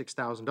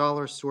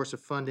 $26,000. Source of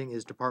funding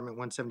is Department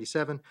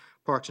 177,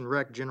 Parks and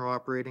Rec, General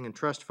Operating and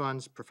Trust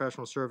Funds,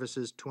 Professional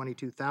Services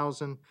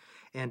 $22,000,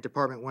 and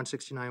Department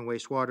 169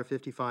 Wastewater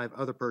 55,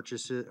 other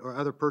purchases or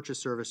other purchase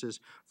services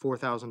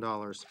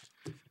 $4,000.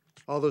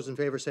 All those in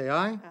favor say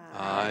aye.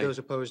 Aye. Those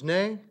opposed,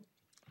 nay.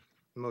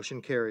 The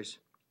motion carries.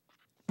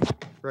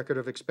 Record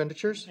of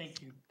expenditures.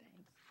 Thank you.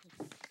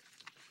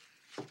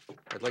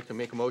 I'd like to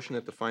make a motion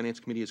that the Finance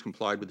Committee has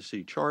complied with the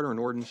city charter and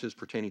ordinances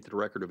pertaining to the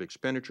record of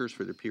expenditures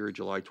for the period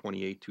July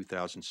 28,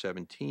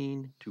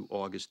 2017 to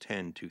August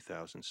 10,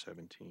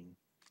 2017.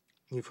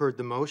 You've heard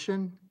the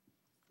motion.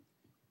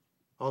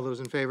 All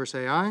those in favor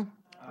say aye.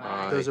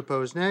 Aye. Those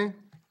opposed, nay.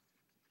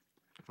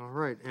 All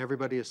right,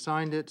 everybody has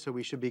signed it, so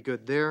we should be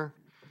good there.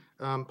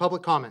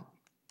 Public comment?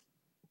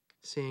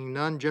 Seeing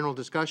none, general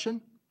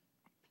discussion?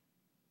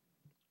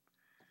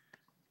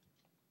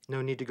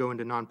 No need to go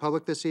into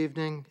non-public this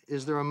evening.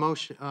 Is there a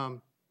motion,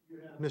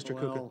 Mr.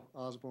 Kuka? Noel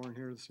Osborne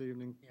here this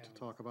evening to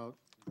talk about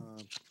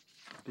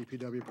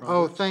DPW projects.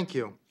 Oh, thank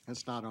you.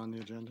 It's not on the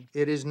agenda.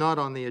 It is not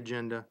on the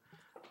agenda.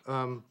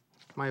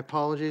 My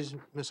apologies,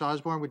 Ms.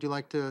 Osborne, would you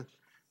like to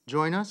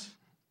join us?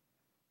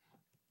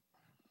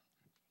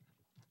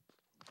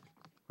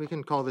 We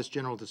can call this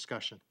general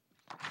discussion.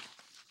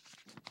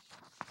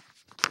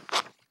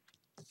 Oh,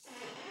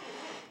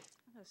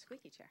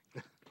 squeaky chair.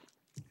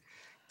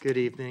 Good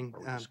evening. Are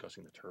we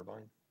discussing the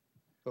turbine?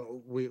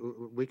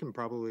 We can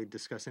probably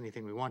discuss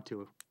anything we want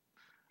to.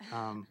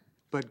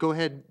 But go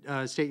ahead,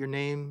 state your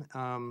name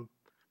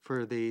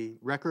for the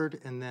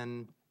record, and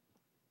then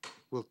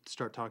we'll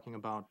start talking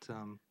about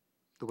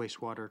the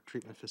wastewater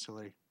treatment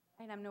facility.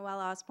 And I'm Noelle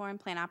Osborne,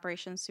 Plant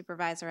Operations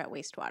Supervisor at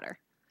Wastewater.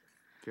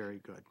 Very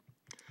good.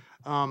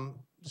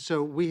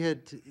 So we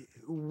had,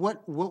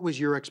 what was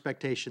your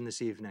expectation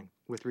this evening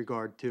with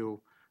regard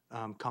to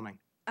coming?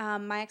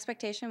 My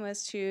expectation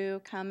was to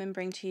come and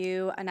bring to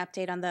you an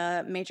update on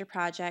the major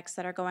projects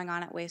that are going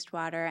on at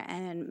Wastewater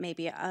and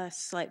maybe a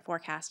slight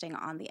forecasting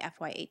on the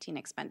FY18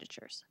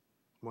 expenditures.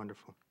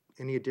 Wonderful.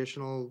 Any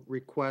additional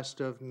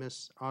request of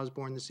Ms.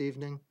 Osborne this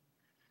evening?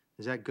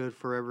 Is that good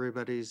for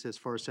everybody's as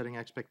far as setting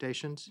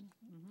expectations?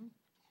 Mm-hmm.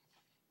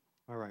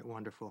 All right,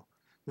 wonderful.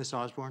 Ms.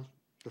 Osborne,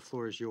 the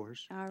floor is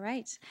yours. All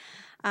right.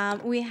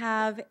 We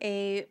have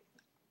a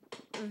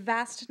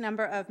vast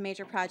number of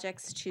major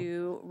projects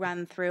to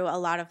run through. A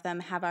lot of them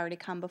have already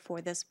come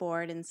before this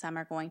board, and some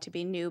are going to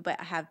be new, but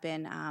have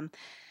been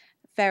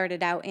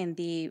ferreted out in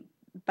the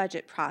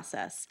budget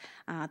process.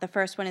 The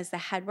first one is the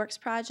Headworks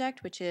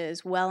project, which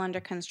is well under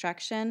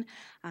construction.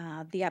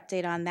 The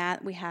update on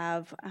that, we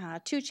have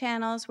 2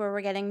 channels where we're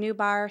getting new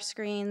bar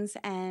screens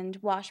and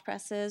wash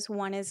presses.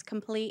 One is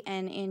complete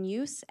and in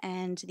use,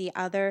 and the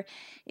other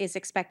is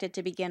expected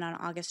to begin on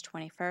August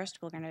 21st.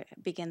 We're going to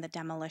begin the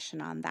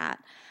demolition on that.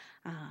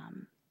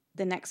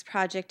 The next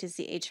project is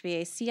the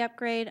HVAC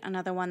upgrade,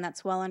 another one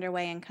that's well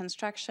underway in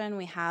construction.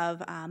 We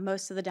have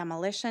most of the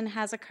demolition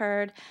has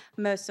occurred,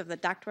 most of the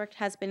ductwork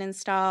has been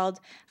installed.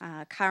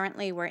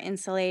 Currently, we're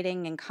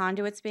insulating and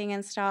conduits being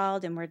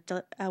installed, and we're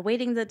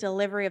awaiting the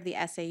delivery of the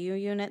SAU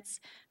units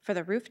for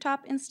the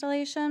rooftop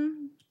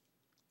installation.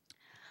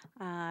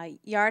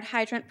 Yard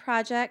hydrant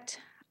project.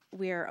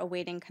 We're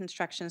awaiting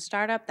construction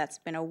startup. That's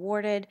been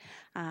awarded.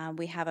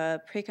 We have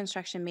a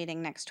pre-construction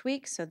meeting next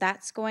week, so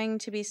that's going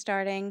to be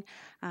starting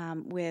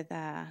with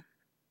a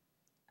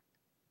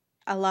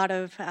lot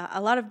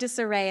of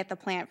disarray at the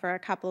plant for a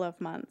couple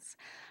of months.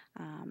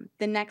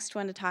 The next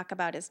one to talk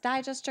about is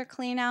digester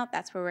clean out.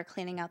 That's where we're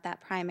cleaning out that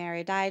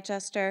primary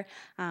digester.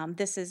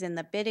 This is in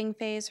the bidding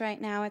phase right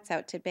now. It's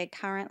out to bid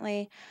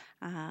currently.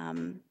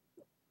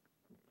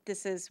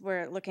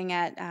 We're looking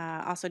at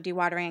also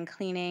dewatering and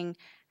cleaning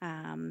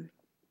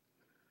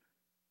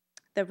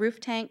the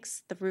roof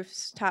tanks, the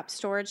rooftop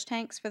storage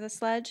tanks for the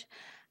sludge.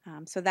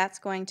 So that's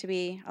going to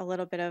be a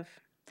little bit of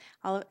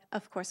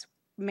course,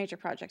 major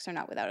projects are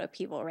not without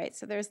upheaval, right?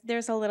 So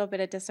there's a little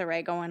bit of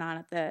disarray going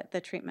on at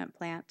the treatment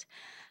plant.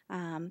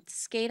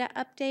 SCADA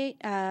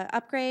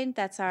upgrade,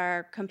 that's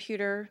our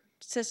computer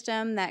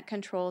system that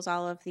controls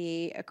all of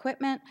the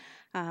equipment.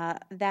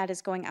 That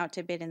is going out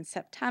to bid in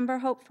September,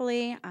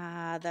 hopefully.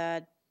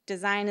 The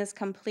design is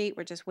complete.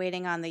 We're just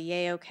waiting on the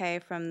yay okay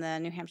from the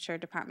New Hampshire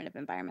Department of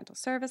Environmental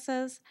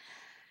Services.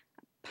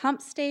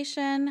 Pump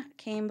station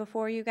came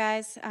before you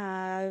guys,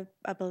 I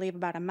believe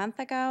about a month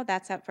ago.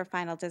 That's out for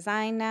final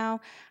design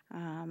now.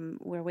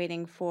 We're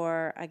waiting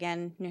for,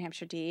 again, New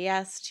Hampshire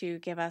DES to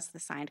give us the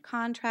signed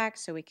contract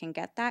so we can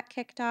get that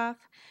kicked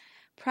off.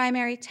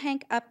 Primary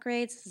tank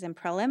upgrades is in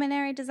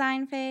preliminary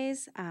design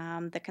phase.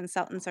 The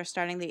consultants are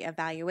starting the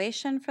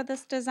evaluation for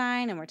this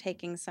design, and we're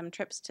taking some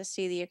trips to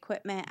see the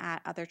equipment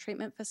at other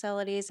treatment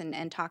facilities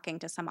and talking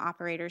to some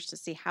operators to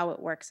see how it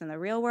works in the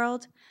real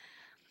world.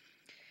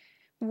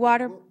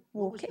 Water.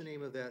 What was the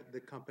name of the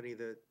company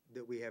that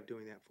we have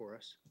doing that for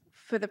us?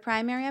 For the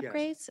primary Yes.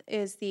 upgrades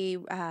is the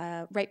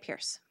Wright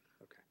Pierce.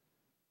 Okay.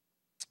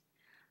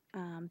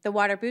 The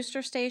water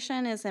booster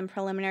station is in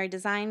preliminary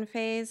design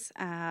phase.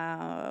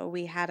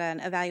 We had an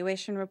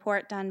evaluation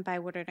report done by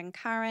Woodard and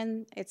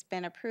Curran. It's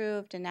been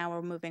approved, and now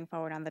we're moving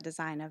forward on the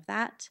design of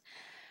that.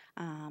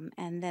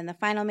 And then the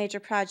final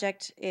major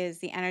project is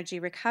the energy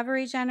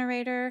recovery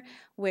generator,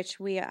 which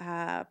we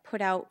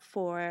put out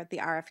for the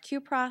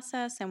RFQ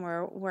process, and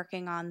we're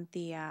working on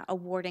the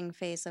awarding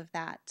phase of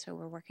that. So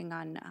we're working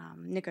on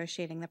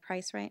negotiating the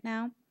price right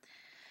now.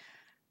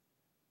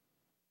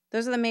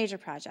 Those are the major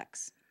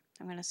projects.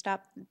 I'm going to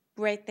stop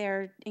right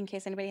there in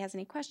case anybody has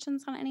any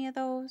questions on any of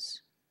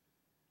those.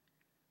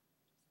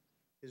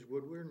 Is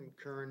Woodward and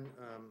Kern,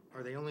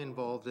 are they only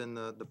involved in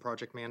the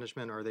project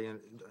management, or are they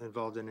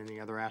involved in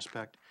any other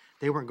aspect?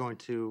 They weren't going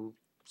to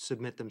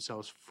submit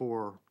themselves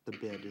for the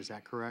bid, is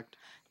that correct?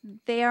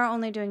 They are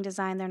only doing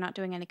design. They're not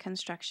doing any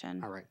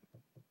construction. All right.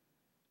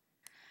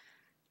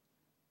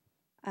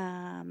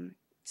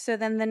 So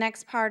then the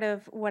next part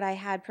of what I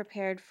had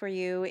prepared for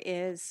you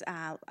is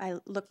I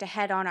looked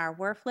ahead on our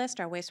WRF list,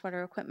 our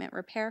wastewater equipment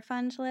repair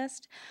fund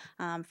list,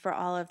 for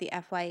all of the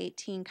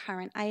FY18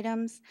 current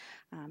items.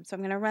 So I'm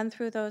going to run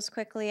through those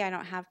quickly. I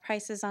don't have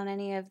prices on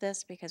any of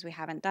this because we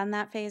haven't done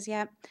that phase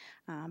yet.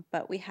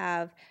 But we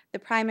have the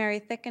primary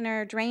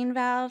thickener drain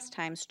valves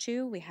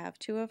 ×2. We have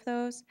 2 of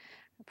those.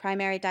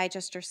 Primary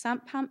digester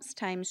sump pumps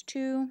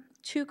 ×2.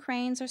 2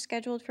 cranes are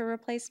scheduled for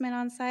replacement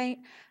on site.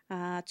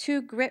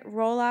 2 grit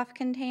roll-off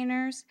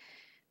containers.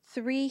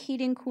 3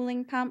 heating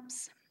cooling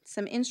pumps.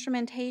 Some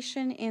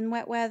instrumentation in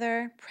wet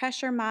weather.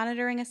 Pressure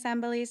monitoring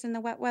assemblies in the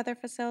wet weather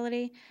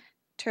facility.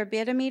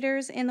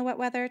 Turbidimeters in the wet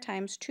weather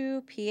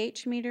 ×2.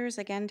 pH meters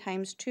again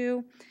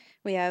 ×2.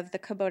 We have the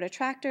Kubota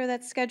tractor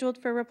that's scheduled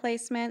for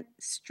replacement.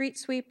 Street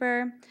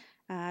sweeper.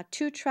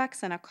 2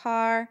 trucks and a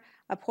car.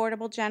 A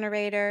portable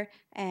generator,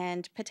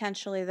 and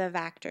potentially the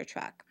Vector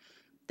truck.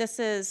 This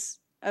is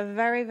a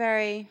very,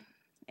 very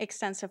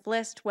extensive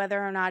list.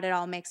 Whether or not it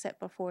all makes it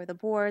before the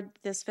board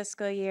this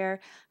fiscal year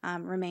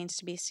remains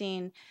to be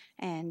seen.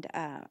 And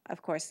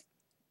of course,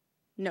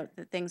 note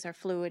that things are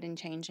fluid and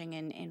changing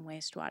in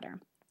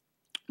wastewater.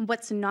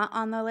 What's not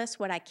on the list,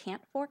 what I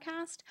can't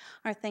forecast,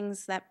 are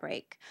things that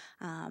break.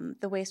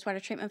 The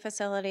wastewater treatment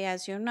facility,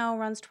 as you know,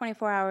 runs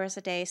 24 hours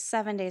a day,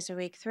 7 days a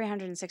week,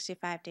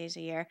 365 days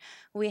a year.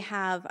 We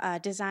have a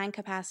design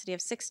capacity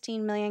of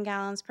 16 million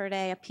gallons per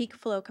day, a peak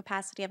flow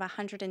capacity of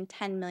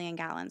 110 million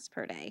gallons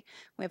per day.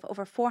 We have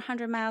over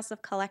 400 miles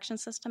of collection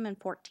system and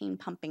 14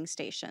 pumping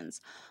stations.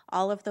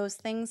 All of those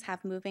things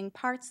have moving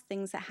parts,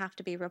 things that have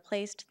to be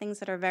replaced, things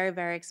that are very,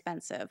 very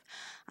expensive.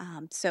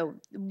 So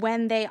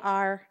when they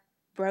are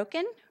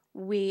broken,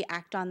 we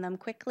act on them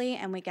quickly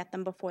and we get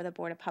them before the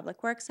Board of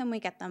Public Works and we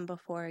get them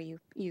before you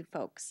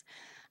folks.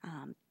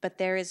 But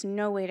there is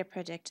no way to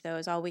predict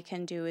those. All we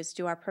can do is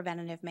do our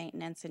preventative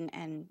maintenance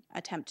and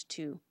attempt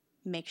to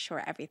make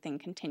sure everything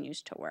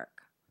continues to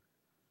work.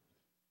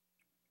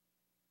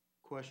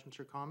 Questions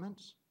or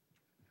comments?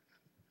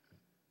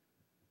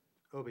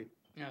 Obi?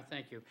 Yeah,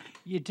 thank you.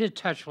 You did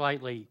touch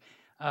lightly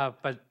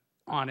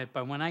on it,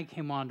 but when I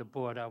came on the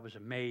board, I was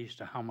amazed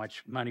at how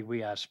much money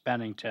we are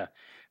spending to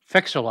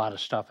fix a lot of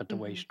stuff at the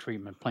waste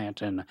treatment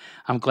plant, and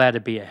I'm glad to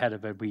be ahead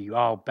of it. We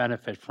all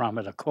benefit from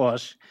it, of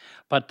course.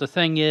 But the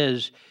thing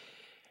is,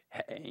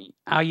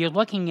 are you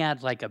looking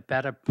at like a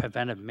better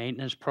preventive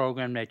maintenance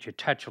program that you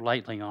touch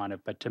lightly on it,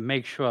 but to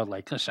make sure,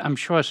 like, 'cause I'm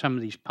sure some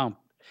of these pumps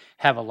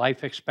have a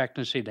life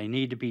expectancy, they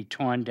need to be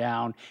torn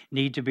down,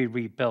 need to be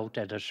rebuilt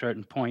at a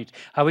certain point.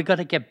 Are we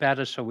gonna get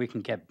better so we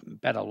can get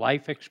better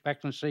life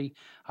expectancy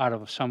out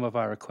of some of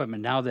our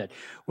equipment now that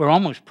we're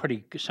almost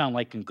sound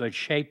like in good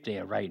shape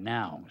there right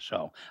now?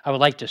 So I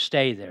would like to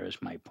stay there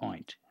is my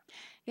point.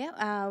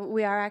 Yeah,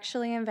 we are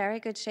actually in very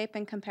good shape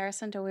in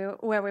comparison to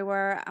where we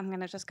were. I'm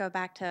going to just go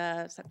back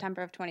to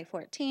September of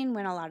 2014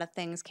 when a lot of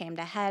things came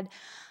to head,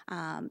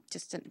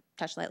 just to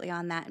touch lightly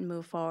on that and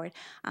move forward.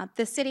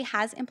 The city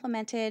has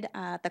implemented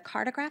the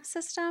cartograph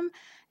system,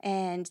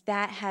 and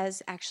that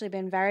has actually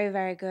been very,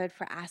 very good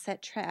for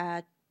asset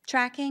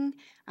tracking,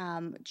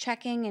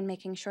 checking and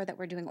making sure that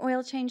we're doing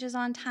oil changes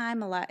on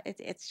time.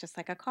 It's just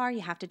like a car.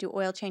 You have to do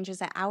oil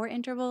changes at hour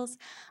intervals.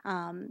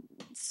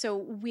 So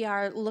we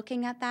are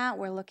looking at that.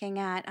 We're looking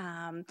at,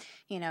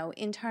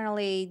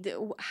 internally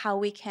how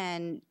we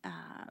can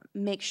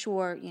make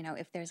sure,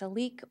 if there's a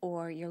leak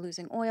or you're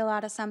losing oil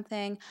out of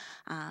something.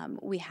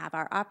 We have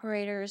our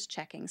operators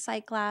checking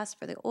sight glass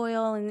for the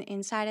oil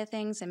inside of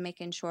things and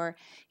making sure,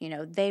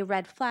 they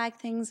red flag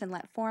things and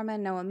let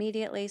foremen know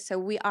immediately. So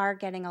we are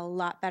getting a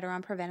lot better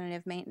on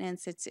preventative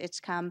maintenance. It's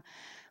come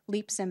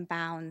leaps and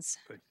bounds.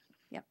 Good.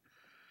 Yep.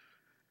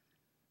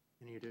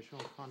 Any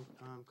additional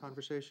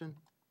conversation?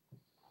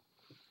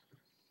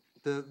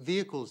 The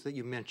vehicles that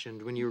you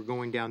mentioned when you were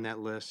going down that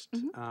list,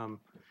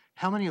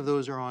 how many of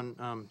those are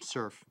on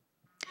SURF?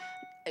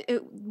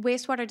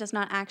 Wastewater does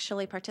not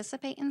actually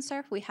participate in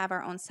SURF. We have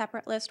our own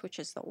separate list, which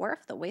is the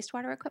WRF, the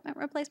Wastewater Equipment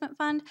Replacement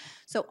Fund.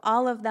 So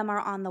all of them are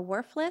on the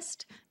WRF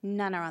list.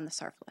 None are on the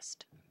SURF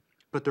list.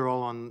 But they're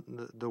all on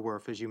the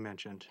WRF, as you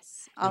mentioned.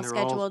 All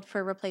scheduled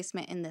for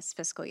replacement in this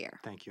fiscal year.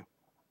 Thank you.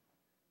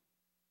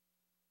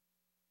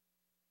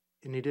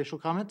 Any additional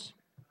comments?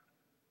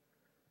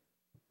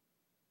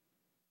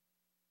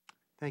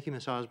 Thank you,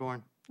 Ms.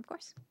 Osborne. Of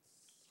course.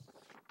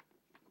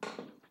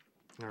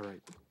 All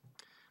right.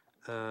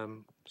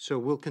 So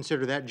we'll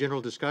consider that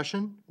general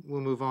discussion.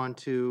 We'll move on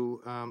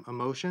to a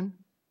motion.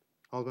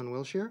 Alderman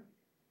Wilshire?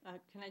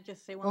 Can I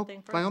just say one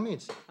thing first? By all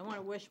means. I want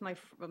to wish my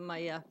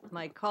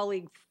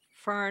colleague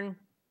Fern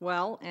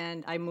well,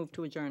 and I move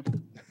to adjourn.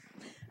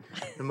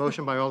 The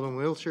motion by Alderman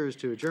Wilshire is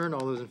to adjourn.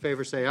 All those in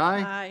favor say aye.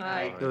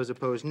 Aye. Those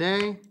opposed,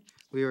 nay.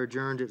 We are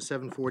adjourned at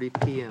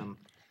 7:40 p.m.